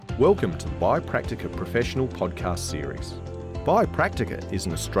Welcome to the Biopractica Professional Podcast Series. Biopractica is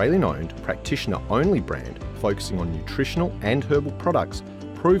an Australian-owned, practitioner-only brand focusing on nutritional and herbal products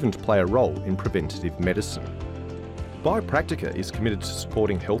proven to play a role in preventative medicine. Biopractica is committed to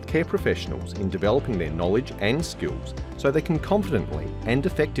supporting healthcare professionals in developing their knowledge and skills so they can confidently and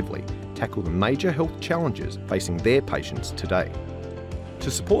effectively tackle the major health challenges facing their patients today. To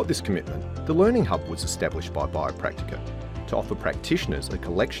support this commitment, the Learning Hub was established by Biopractica to offer practitioners a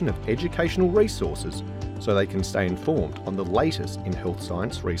collection of educational resources so they can stay informed on the latest in health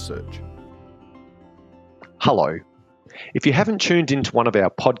science research. Hello. If you haven't tuned into one of our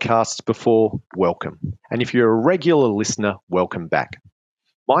podcasts before, welcome. And if you're a regular listener, welcome back.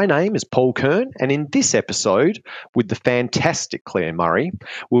 My name is Paul Kern, and in this episode, with the fantastic Claire Murray,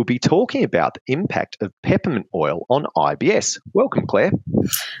 we'll be talking about the impact of peppermint oil on IBS. Welcome, Claire.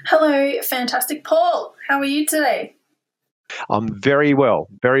 Hello, fantastic Paul. How are you today? I'm very well.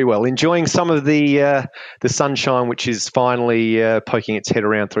 Enjoying some of the sunshine, which is finally poking its head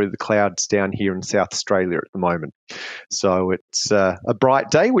around through the clouds down here in South Australia at the moment. So it's a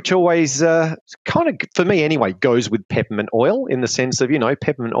bright day, which always kind of, for me anyway, goes with peppermint oil in the sense of,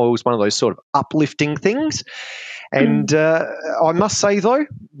 peppermint oil is one of those sort of uplifting things. And I must say, though,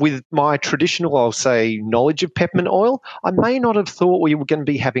 with my traditional, I'll say, knowledge of peppermint oil, I may not have thought we were going to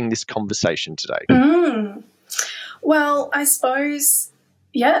be having this conversation today. Well, I suppose,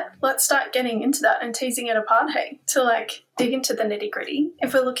 let's start getting into that and teasing it apart, to dig into the nitty-gritty.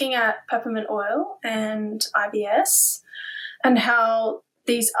 If we're looking at peppermint oil and IBS and how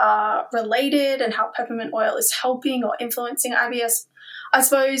these are related and how peppermint oil is helping or influencing IBS, I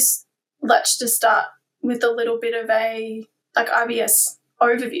suppose let's just start with a little bit of a IBS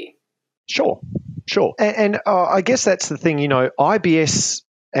overview. Sure. And I guess that's the thing, IBS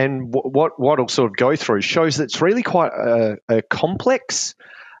and what will sort of go through shows that it's really quite a complex,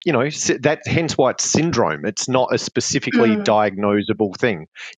 that hence why it's syndrome. It's not a specifically diagnosable thing.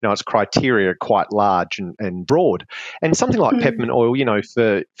 Its criteria are quite large and broad. And something like peppermint oil,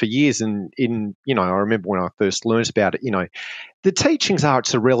 for years and I remember when I first learned about it, the teachings are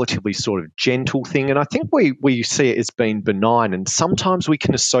it's a relatively sort of gentle thing, and I think we see it as being benign, and sometimes we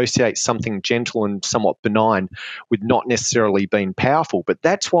can associate something gentle and somewhat benign with not necessarily being powerful, but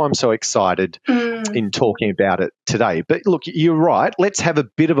that's why I'm so excited in talking about it today. But look, you're right, let's have a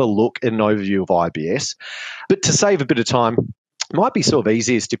bit of a look at an overview of IBS, but to save a bit of time, it might be sort of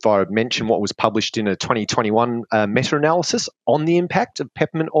easiest if I mention what was published in a 2021 meta-analysis on the impact of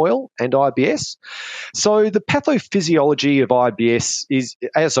peppermint oil and IBS. So the pathophysiology of IBS is,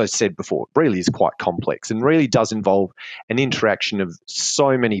 as I said before, really is quite complex and really does involve an interaction of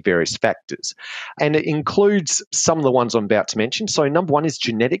so many various factors. And it includes some of the ones I'm about to mention. So number one is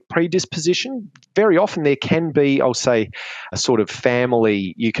genetic predisposition. Very often there can be, I'll say, a sort of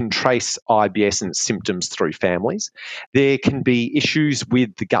family, you can trace IBS and its symptoms through families. There can be issues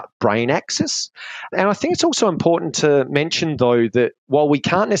with the gut-brain axis. And I think it's also important to mention, though, that while we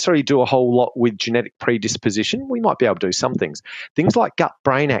can't necessarily do a whole lot with genetic predisposition, we might be able to do some things. Things like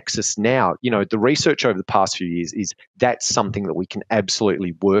gut-brain axis now, the research over the past few years is that's something that we can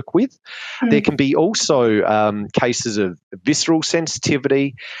absolutely work with. There can be also cases of visceral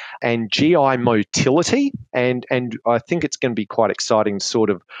sensitivity and GI motility, and I think it's going to be quite exciting to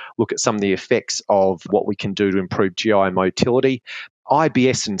sort of look at some of the effects of what we can do to improve GI motility.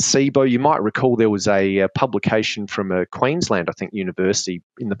 IBS and SIBO, you might recall there was a publication from a Queensland, I think, university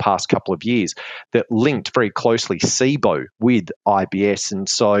in the past couple of years that linked very closely SIBO with IBS. And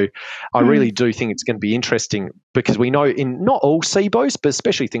so I really do think it's going to be interesting because we know in not all SIBOs, but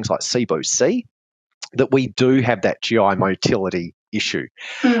especially things like SIBO-C, that we do have that GI motility issue.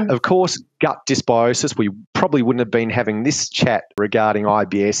 Of course, gut dysbiosis, we probably wouldn't have been having this chat regarding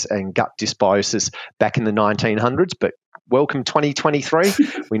IBS and gut dysbiosis back in the 1900s, but welcome 2023.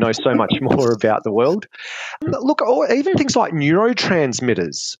 We know so much more about the world. Look, even things like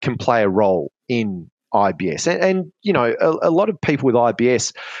neurotransmitters can play a role in IBS. And a lot of people with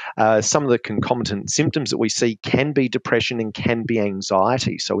IBS, some of the concomitant symptoms that we see can be depression and can be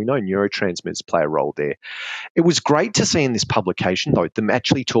anxiety. So we know neurotransmitters play a role there. It was great to see in this publication, though, them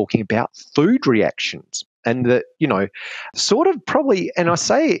actually talking about food reactions. And that, sort of probably, and I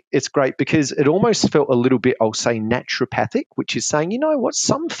say it's great because it almost felt a little bit, I'll say, naturopathic, which is saying,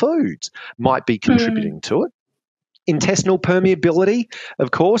 some foods might be contributing to it. Intestinal permeability,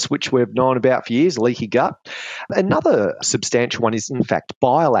 of course, which we've known about for years, leaky gut. Another substantial one is, in fact,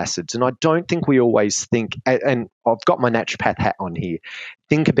 bile acids. And I don't think we always think, and I've got my naturopath hat on here,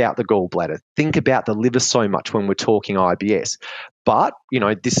 think about the gallbladder, think about the liver so much when we're talking IBS. But,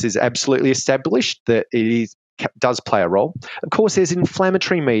 this is absolutely established that it is does play a role. Of course, there's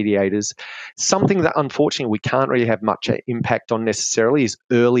inflammatory mediators. Something that unfortunately we can't really have much impact on necessarily is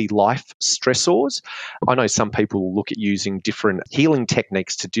early life stressors. I know some people look at using different healing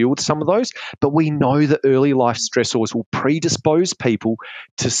techniques to deal with some of those, but we know that early life stressors will predispose people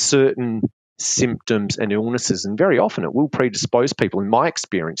to certain symptoms and illnesses, and very often it will predispose people, in my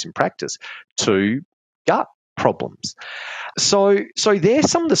experience in practice, to gut problems. So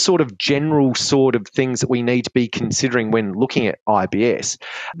there's some of the sort of general sort of things that we need to be considering when looking at IBS.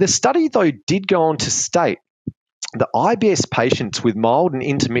 The study, though, did go on to state that IBS patients with mild and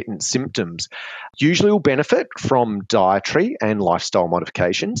intermittent symptoms usually will benefit from dietary and lifestyle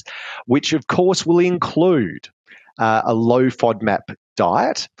modifications, which of course will include a low FODMAP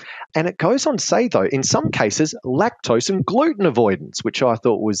diet. And it goes on to say, though, in some cases, lactose and gluten avoidance, which I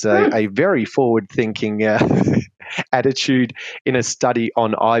thought was a very forward-thinking attitude in a study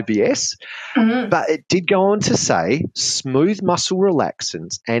on IBS. Mm-hmm. But it did go on to say smooth muscle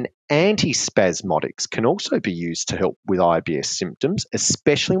relaxants and antispasmodics can also be used to help with IBS symptoms,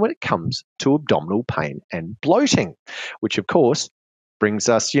 especially when it comes to abdominal pain and bloating, which, of course, brings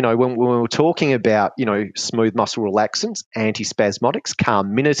us, when we're talking about, smooth muscle relaxants, antispasmodics,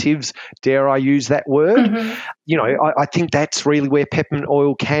 carminatives, dare I use that word, I think that's really where peppermint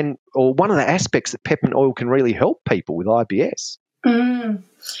oil can, or one of the aspects that peppermint oil can really help people with IBS.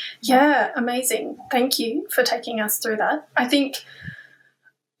 Yeah, amazing. Thank you for taking us through that. I think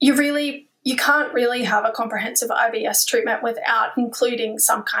you can't really have a comprehensive IBS treatment without including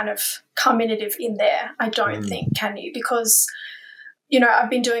some kind of carminative in there, I don't think, can you? Because I've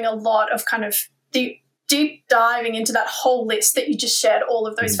been doing a lot of kind of deep diving into that whole list that you just shared, all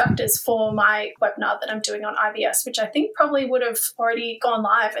of those factors for my webinar that I'm doing on IBS, which I think probably would have already gone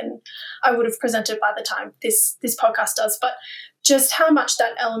live and I would have presented by the time this podcast does. But just how much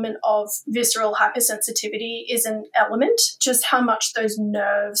that element of visceral hypersensitivity is an element, just how much those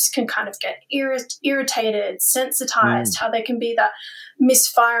nerves can kind of get irritated, sensitized, how there can be that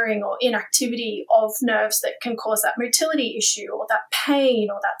misfiring or inactivity of nerves that can cause that motility issue or that pain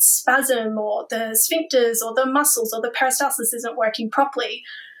or that spasm or the sphincters or the muscles or the peristalsis isn't working properly.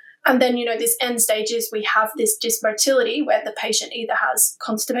 And then, this end stage is we have this dysmotility where the patient either has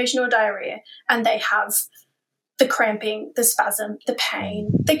constipation or diarrhea and they have the cramping, the spasm, the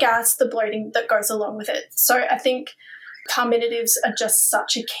pain, the gas, the bloating that goes along with it. So I think carminatives are just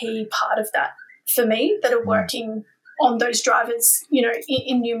such a key part of that for me, that are working on those drivers,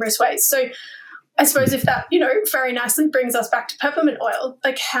 in numerous ways. So I suppose if that, very nicely brings us back to peppermint oil,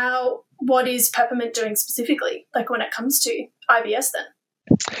 like what is peppermint doing specifically, like when it comes to IBS then?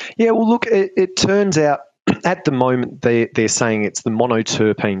 Yeah, well, look, it turns out at the moment they're saying it's the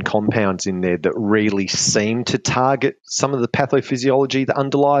monoterpene compounds in there that really seem to target some of the pathophysiology that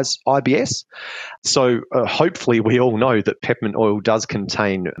underlies IBS. So hopefully we all know that peppermint oil does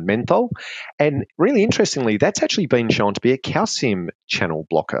contain menthol. And really interestingly, that's actually been shown to be a calcium channel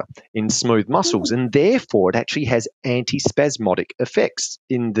blocker in smooth muscles. And therefore, it actually has antispasmodic effects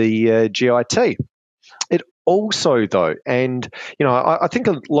in the GIT. It also, though, and, I think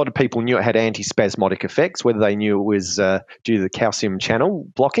a lot of people knew it had antispasmodic effects, whether they knew it was due to the calcium channel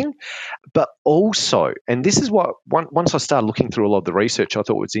blocking, but also, and this is what, once I started looking through a lot of the research, I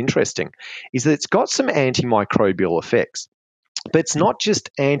thought was interesting, is that it's got some antimicrobial effects. But it's not just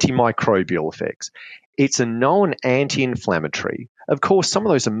antimicrobial effects. It's a known anti-inflammatory. Of course, some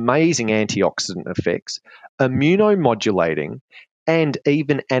of those amazing antioxidant effects, immunomodulating, and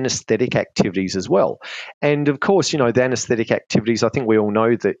even anesthetic activities as well. And of course, the anesthetic activities, I think we all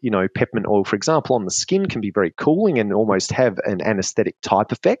know that, peppermint oil, for example, on the skin can be very cooling and almost have an anesthetic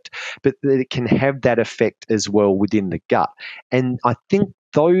type effect, but that it can have that effect as well within the gut. And I think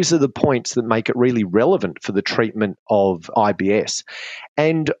those are the points that make it really relevant for the treatment of IBS.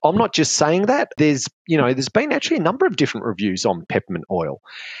 And I'm not just saying that. There's been actually a number of different reviews on peppermint oil.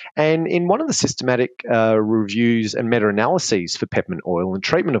 And in one of the systematic reviews and meta-analyses for peppermint oil and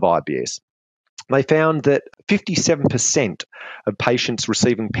treatment of IBS, they found that 57% of patients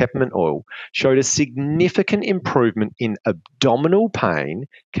receiving peppermint oil showed a significant improvement in abdominal pain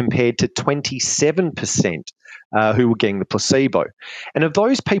compared to 27% who were getting the placebo. And of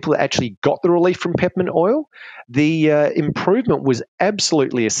those people that actually got the relief from peppermint oil, the improvement was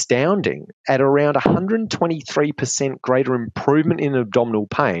absolutely astounding at around 123% greater improvement in abdominal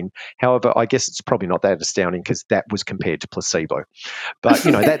pain. However, I guess it's probably not that astounding because that was compared to placebo. But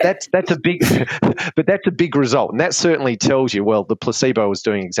that's a big, but that's a big result, and that certainly tells you, well, the placebo was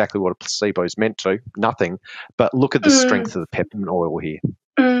doing exactly what a placebo is meant to, nothing. But look at the strength of the peppermint oil here.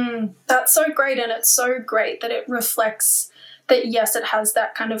 That's so great, and it's so great that it reflects that yes, it has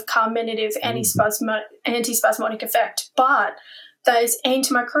that kind of carminative antispasmodic effect, but those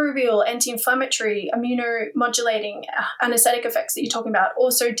antimicrobial, anti-inflammatory, immunomodulating, anesthetic effects that you're talking about,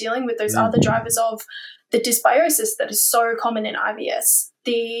 also dealing with those other drivers of the dysbiosis that is so common in IBS,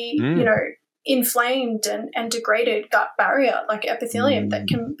 the inflamed and degraded gut barrier, like epithelium, that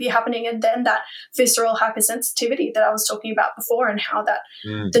can be happening, and then that visceral hypersensitivity that I was talking about before, and how that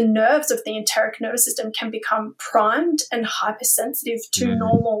the nerves of the enteric nervous system can become primed and hypersensitive to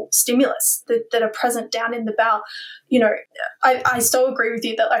normal stimulus that are present down in the bowel. I still agree with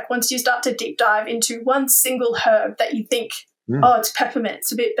you that, like, once you start to deep dive into one single herb that you think, oh, it's peppermint,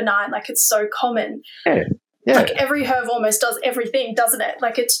 it's a bit benign, like it's so common. Yeah. Like every herb almost does everything, doesn't it?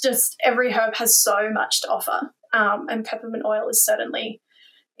 Like it's just every herb has so much to offer, and peppermint oil is certainly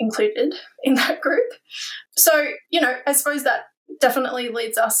included in that group. So, I suppose that definitely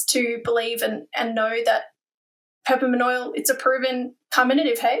leads us to believe and know that peppermint oil, it's a proven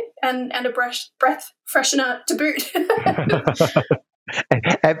carminative, hey, and a breath freshener to boot.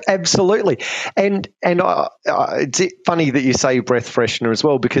 Absolutely. And it's funny that you say breath freshener as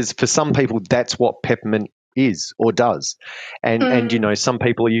well, because for some people that's what peppermint is or does. And some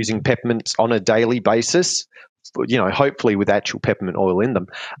people are using peppermints on a daily basis, hopefully with actual peppermint oil in them,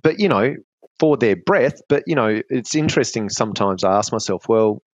 but for their breath. But it's interesting, sometimes I ask myself,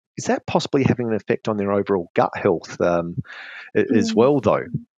 well, is that possibly having an effect on their overall gut health as well, though?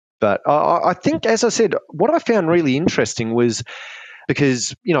 But I think, as I said, what I found really interesting was,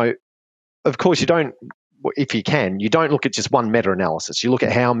 because of course you don't, if you can, you don't look at just one meta-analysis. You look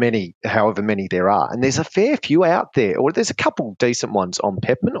at however many there are. And there's a fair few out there, or there's a couple decent ones on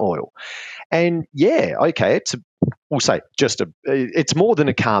peppermint oil. And we'll say it's more than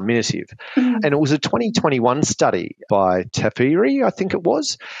a carminative. And it was a 2021 study by Tafiri, I think it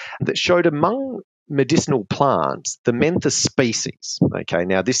was, that showed among medicinal plants, the mentha species. Okay,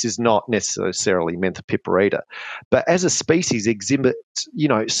 now this is not necessarily Mentha piperita, but as a species exhibits,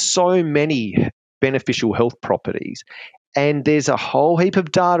 so many beneficial health properties. And there's a whole heap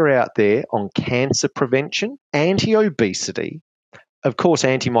of data out there on cancer prevention, anti-obesity, of course,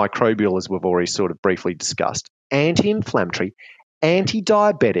 antimicrobial, as we've already sort of briefly discussed, anti-inflammatory,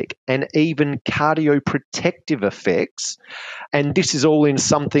 anti-diabetic, and even cardioprotective effects. And this is all in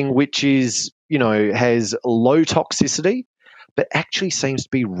something which is, has low toxicity, but actually seems to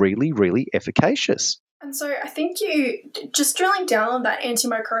be really, really efficacious. And so I think you just drilling down on that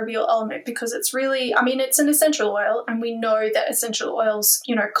antimicrobial element, because it's really, it's an essential oil, and we know that essential oils,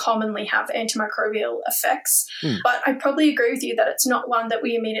 commonly have antimicrobial effects. But I probably agree with you that it's not one that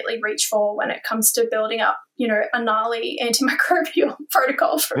we immediately reach for when it comes to building up, a gnarly antimicrobial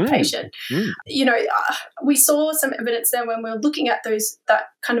protocol for a patient. We saw some evidence there when we were looking at that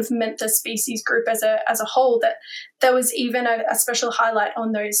kind of mentha species group as a whole, that there was even a special highlight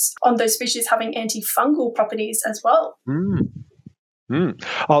on those species having antifungal properties as well.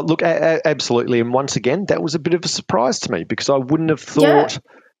 Oh, look, absolutely. And once again, that was a bit of a surprise to me, because I wouldn't have thought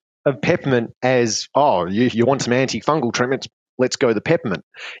of peppermint as, you want some antifungal treatments, let's go the peppermint.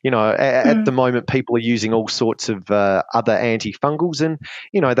 At the moment, people are using all sorts of other antifungals, and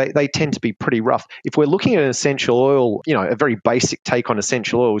they tend to be pretty rough. If we're looking at an essential oil, a very basic take on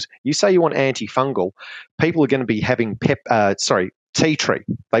essential oils, you say you want antifungal, people are going to be having tea tree.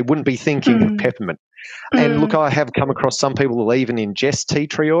 They wouldn't be thinking of peppermint. And look, I have come across some people who will even ingest tea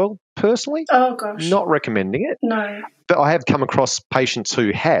tree oil. Personally, oh gosh, not recommending it. No. But I have come across patients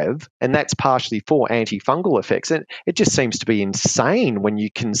who have, and that's partially for antifungal effects. And it just seems to be insane when you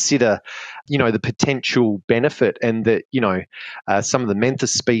consider, the potential benefit, and that, some of the mentha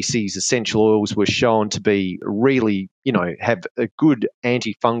species essential oils were shown to be really, have a good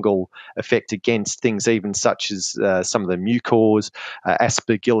antifungal effect against things even such as some of the mucors,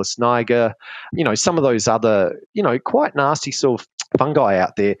 Aspergillus niger, some of those other, quite nasty sort of fungi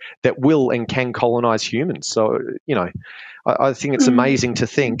out there that will and can colonize humans. So, I think it's amazing to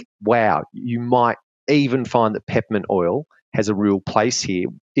think, wow, you might even find that peppermint oil has a real place here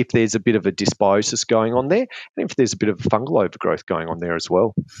if there's a bit of a dysbiosis going on there, and if there's a bit of fungal overgrowth going on there as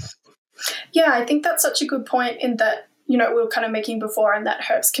well. Yeah, I think that's such a good point, in that, we were kind of making before, and that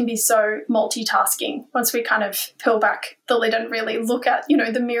herbs can be so multitasking once we kind of peel back the lid and really look at,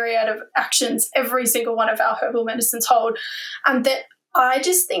 the myriad of actions every single one of our herbal medicines hold. And that I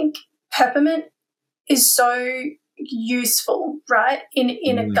just think peppermint is so, useful, right,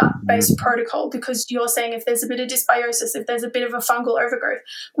 in a gut-based protocol, because you're saying if there's a bit of dysbiosis, if there's a bit of a fungal overgrowth,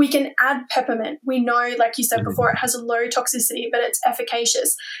 we can add peppermint. We know, like you said before, it has a low toxicity, but it's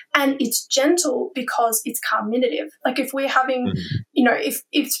efficacious. And it's gentle because it's carminative. Like if we're having, if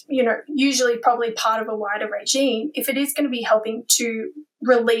usually probably part of a wider regime, if it is going to be helping to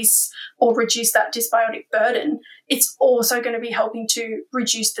release or reduce that dysbiotic burden, it's also going to be helping to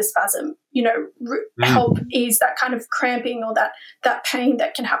reduce the spasm, help ease that kind of cramping or that pain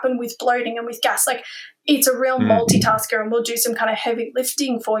that can happen with bloating and with gas. Like it's a real multitasker, and we'll do some kind of heavy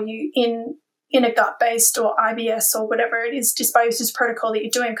lifting for you in a gut-based or IBS or whatever it is dysbiosis protocol that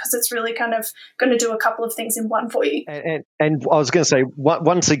you're doing, because it's really kind of going to do a couple of things in one for you. And I was going to say,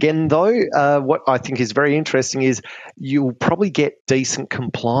 once again, though, what I think is very interesting is you'll probably get decent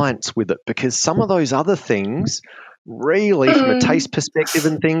compliance with it, because some of those other things, really, from a taste perspective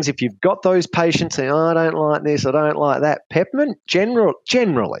and things, if you've got those patients saying, I don't like this, I don't like that, peppermint,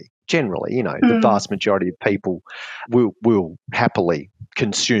 generally, the vast majority of people will happily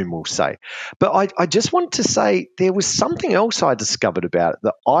consume, we'll say. But I just want to say there was something else I discovered about it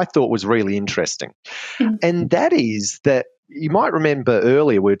that I thought was really interesting. And that is that you might remember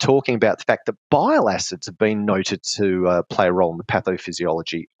earlier we were talking about the fact that bile acids have been noted to play a role in the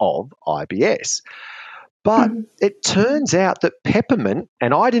pathophysiology of IBS. But it turns out that peppermint,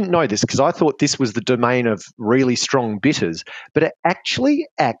 and I didn't know this because I thought this was the domain of really strong bitters, but it actually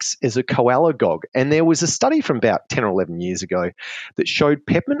acts as a coalagogue. And there was a study from about 10 or 11 years ago that showed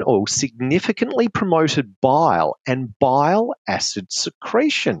peppermint oil significantly promoted bile and bile acid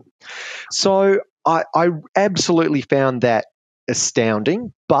secretion. So I absolutely found that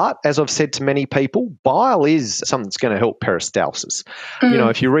astounding. But as I've said to many people, bile is something that's going to help peristalsis.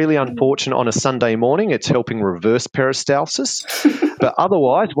 If you're really unfortunate on a Sunday morning, it's helping reverse peristalsis. But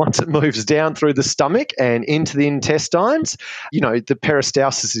otherwise, once it moves down through the stomach and into the intestines, the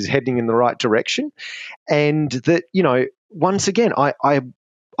peristalsis is heading in the right direction. And that, once again,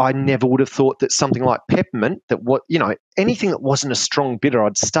 I never would have thought that something like peppermint, anything that wasn't a strong bitter,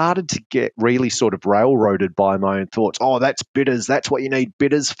 I'd started to get really sort of railroaded by my own thoughts. Oh, that's bitters. That's what you need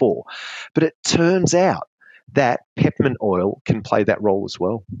bitters for. But it turns out that peppermint oil can play that role as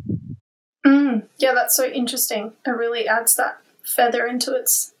well. Yeah, that's so interesting. It really adds that feather into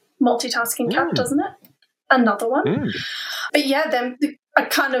its multitasking cap, doesn't it? Another one. But yeah, then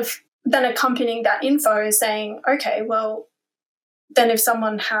accompanying that info is saying, okay, well, then if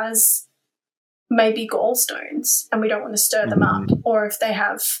someone has maybe gallstones and we don't want to stir them up, or if they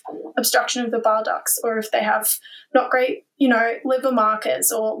have obstruction of the bile ducts, or if they have not great, liver markers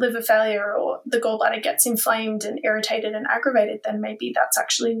or liver failure, or the gallbladder gets inflamed and irritated and aggravated, then maybe that's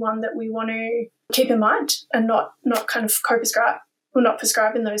actually one that we want to keep in mind and not kind of co-prescribe or not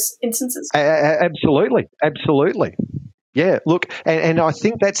prescribe in those instances. Absolutely. Yeah, look, and I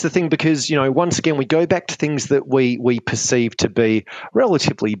think that's the thing, because, once again, we go back to things that we perceive to be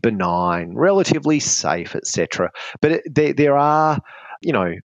relatively benign, relatively safe, etc. But there are,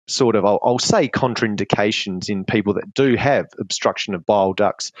 sort of, I'll say, contraindications in people that do have obstruction of bile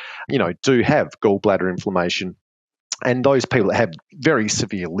ducts, do have gallbladder inflammation. And those people that have very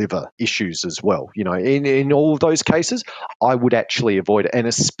severe liver issues as well, in all of those cases, I would actually avoid it, and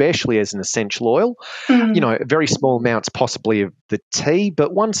especially as an essential oil, very small amounts possibly of the tea.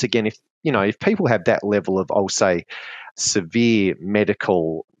 But once again, if people have that level of, I'll say, severe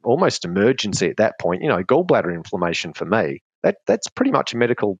medical, almost emergency at that point, gallbladder inflammation for me, that's pretty much a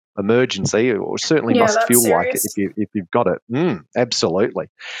medical emergency, or certainly must feel serious. Like it if you've got it.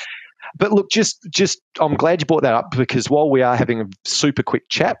 Absolutely. But look, just I'm glad you brought that up, because while we are having a super quick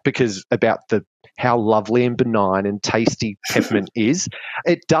chat about how lovely and benign and tasty peppermint is,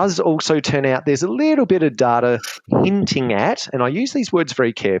 it does also turn out there's a little bit of data hinting at, and I use these words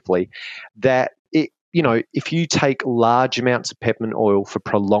very carefully, that if you take large amounts of peppermint oil for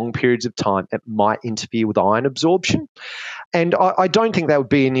prolonged periods of time, it might interfere with iron absorption. And I don't think that would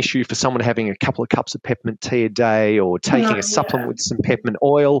be an issue for someone having a couple of cups of peppermint tea a day, or taking a supplement with some peppermint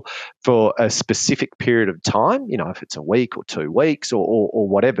oil for a specific period of time, if it's a week or 2 weeks or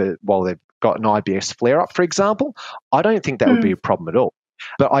whatever, while they've got an IBS flare-up, for example. I don't think that would be a problem at all.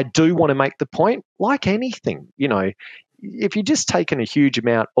 But I do want to make the point, like anything, if you're just taking a huge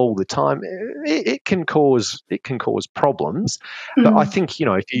amount all the time, it can cause problems. But I think,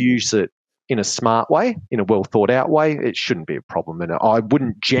 if you use it in a smart way, in a well thought out way, it shouldn't be a problem. And I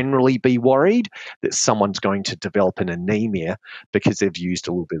wouldn't generally be worried that someone's going to develop an anemia because they've used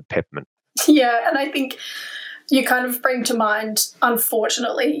a little bit of peppermint. Yeah, and I think You kind of bring to mind,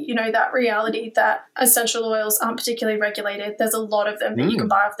 unfortunately, that reality that essential oils aren't particularly regulated. There's a lot of them that you can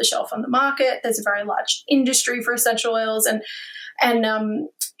buy off the shelf on the market. There's a very large industry for essential oils, and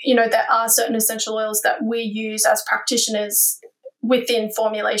there are certain essential oils that we use as practitioners within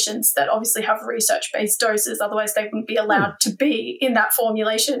formulations that obviously have research-based doses. Otherwise, they wouldn't be allowed to be in that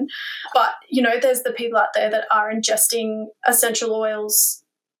formulation. But, there's the people out there that are ingesting essential oils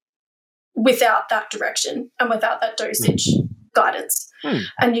without that direction and without that dosage guidance.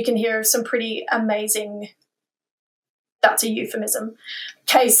 And you can hear of some pretty amazing, that's a euphemism,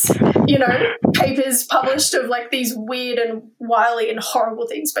 papers published of like these weird and wily and horrible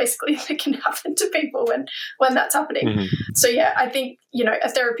things basically that can happen to people when that's happening. So yeah, I think, a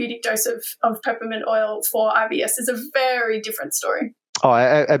therapeutic dose of peppermint oil for IBS is a very different story. Oh,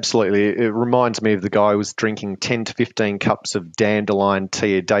 absolutely. It reminds me of the guy who was drinking 10 to 15 cups of dandelion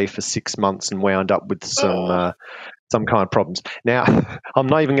tea a day for 6 months and wound up with some kind of problems. Now, I'm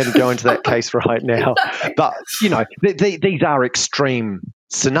not even going to go into that case right now, but, these are extreme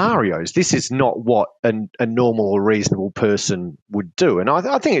scenarios. This is not what a normal or reasonable person would do. And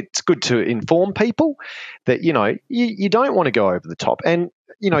I think it's good to inform people that, you don't want to go over the top. And,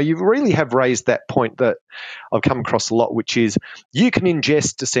 you really have raised that point that I've come across a lot, which is you can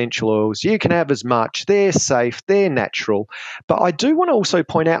ingest essential oils, you can have as much, they're safe, they're natural. But I do want to also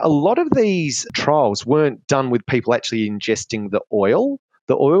point out a lot of these trials weren't done with people actually ingesting the oil.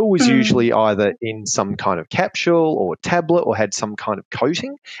 The oil was usually either in some kind of capsule or tablet or had some kind of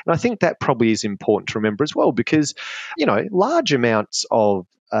coating. And I think that probably is important to remember as well because, large amounts of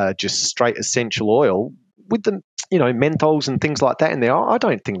just straight essential oil with the menthols and things like that in there, I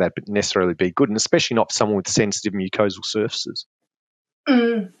don't think that'd necessarily be good, and especially not for someone with sensitive mucosal surfaces.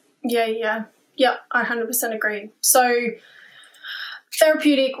 Yeah, I 100% agree. So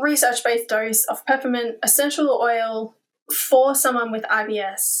therapeutic research-based dose of peppermint essential oil for someone with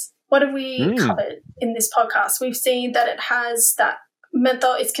IBS. What have we covered in this podcast? We've seen that it has that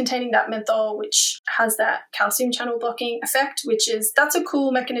menthol, it's containing that menthol, which has that calcium channel blocking effect, that's a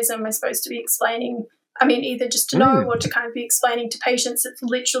cool mechanism, I suppose, to be explaining. I mean, either just to know or to kind of be explaining to patients. It's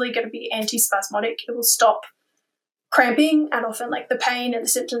literally going to be antispasmodic. It will stop cramping and often like the pain and the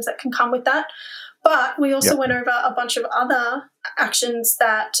symptoms that can come with that. But we also went over a bunch of other actions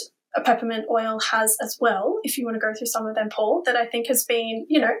that a peppermint oil has as well, if you want to go through some of them, Paul, that I think has been,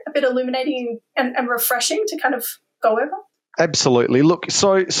 a bit illuminating and refreshing to kind of go over. Absolutely. Look,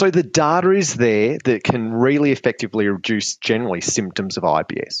 so the data is there that can really effectively reduce generally symptoms of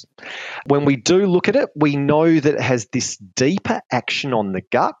IBS. When we do look at it, we know that it has this deeper action on the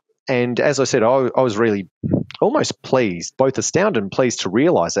gut. And as I said, I was really almost pleased, both astounded and pleased to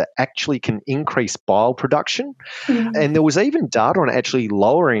realise that it actually can increase bile production. And there was even data on actually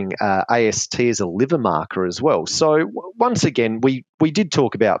lowering AST as a liver marker as well. So once again, we did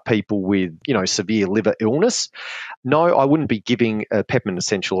talk about people with, severe liver illness. No, I wouldn't be giving a peppermint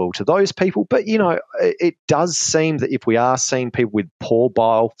essential oil to those people. But, it does seem that if we are seeing people with poor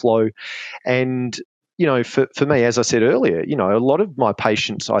bile flow and for me, as I said earlier, a lot of my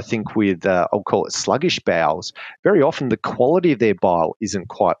patients, I think with, I'll call it sluggish bowels, very often the quality of their bile isn't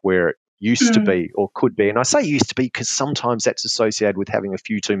quite where it used to be or could be. And I say used to be because sometimes that's associated with having a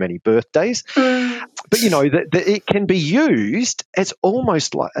few too many birthdays. But, that it can be used as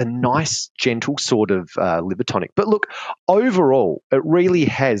almost like a nice, gentle sort of liver tonic. But look, overall, it really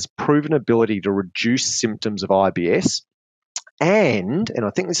has proven ability to reduce symptoms of IBS. And I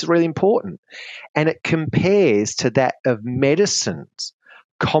think this is really important, and it compares to that of medicines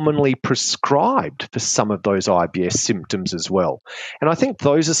commonly prescribed for some of those IBS symptoms as well. And I think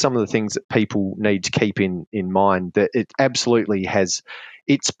those are some of the things that people need to keep in mind, that it absolutely has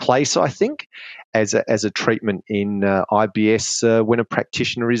its place, I think, as a treatment in IBS when a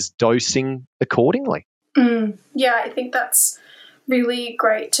practitioner is dosing accordingly. Yeah, I think that's really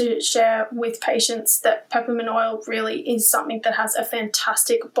great to share with patients that peppermint oil really is something that has a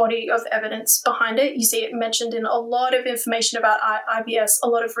fantastic body of evidence behind it. You see it mentioned in a lot of information about IBS, a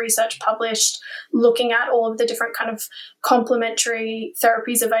lot of research published looking at all of the different kind of complementary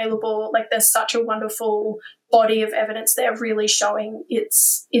therapies available. Like there's such a wonderful body of evidence there really showing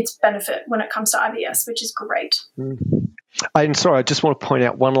its benefit when it comes to IBS, which is great. And sorry, I just want to point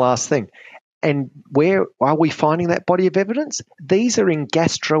out one last thing. And where are we finding that body of evidence? These are in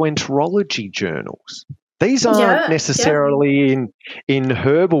gastroenterology journals. These aren't necessarily in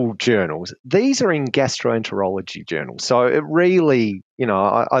herbal journals. These are in gastroenterology journals. So it really,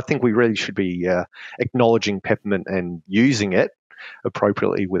 I think we really should be acknowledging peppermint and using it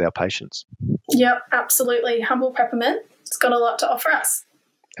appropriately with our patients. Yep, absolutely. Humble peppermint. It's got a lot to offer us.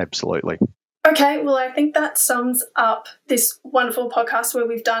 Absolutely. Okay, well, I think that sums up this wonderful podcast where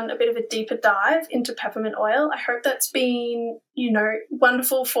we've done a bit of a deeper dive into peppermint oil. I hope that's been,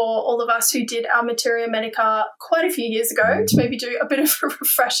 wonderful for all of us who did our Materia Medica quite a few years ago to maybe do a bit of a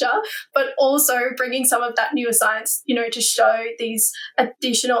refresher, but also bringing some of that newer science, to show these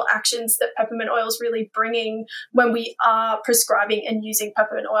additional actions that peppermint oil is really bringing when we are prescribing and using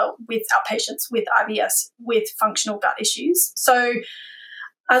peppermint oil with our patients with IBS, with functional gut issues. So,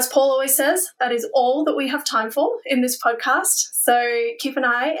 as Paul always says, that is all that we have time for in this podcast. So keep an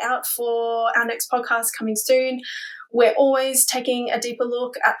eye out for our next podcast coming soon. We're always taking a deeper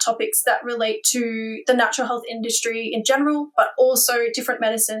look at topics that relate to the natural health industry in general, but also different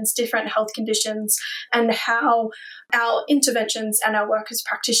medicines, different health conditions, and how our interventions and our work as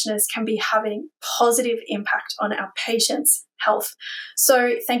practitioners can be having positive impact on our patients' health.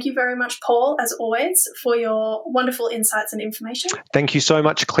 So thank you very much, Paul, as always, for your wonderful insights and information. Thank you so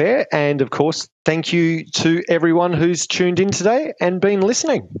much, Claire. And of course, thank you to everyone who's tuned in today and been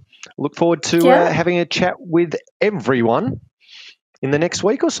listening. Look forward to having a chat with everyone in the next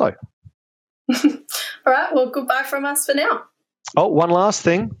week or so. All right. Well, goodbye from us for now. Oh, one last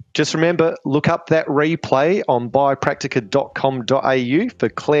thing. Just remember, look up that replay on biopractica.com.au for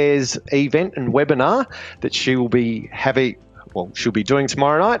Claire's event and webinar that she will be having. Well, she'll be doing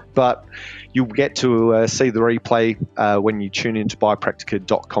tomorrow night, but you'll get to see the replay when you tune into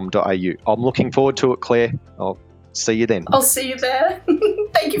biopractica.com.au. I'm looking forward to it, Claire. I'll see you then. I'll see you there.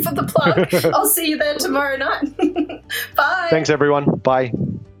 Thank you for the plug. I'll see you there tomorrow night. Bye. Thanks, everyone. Bye.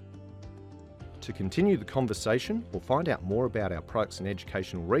 To continue the conversation or find out more about our products and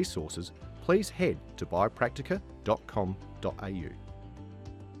educational resources, please head to biopractica.com.au.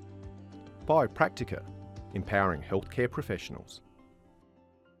 Biopractica, empowering healthcare professionals.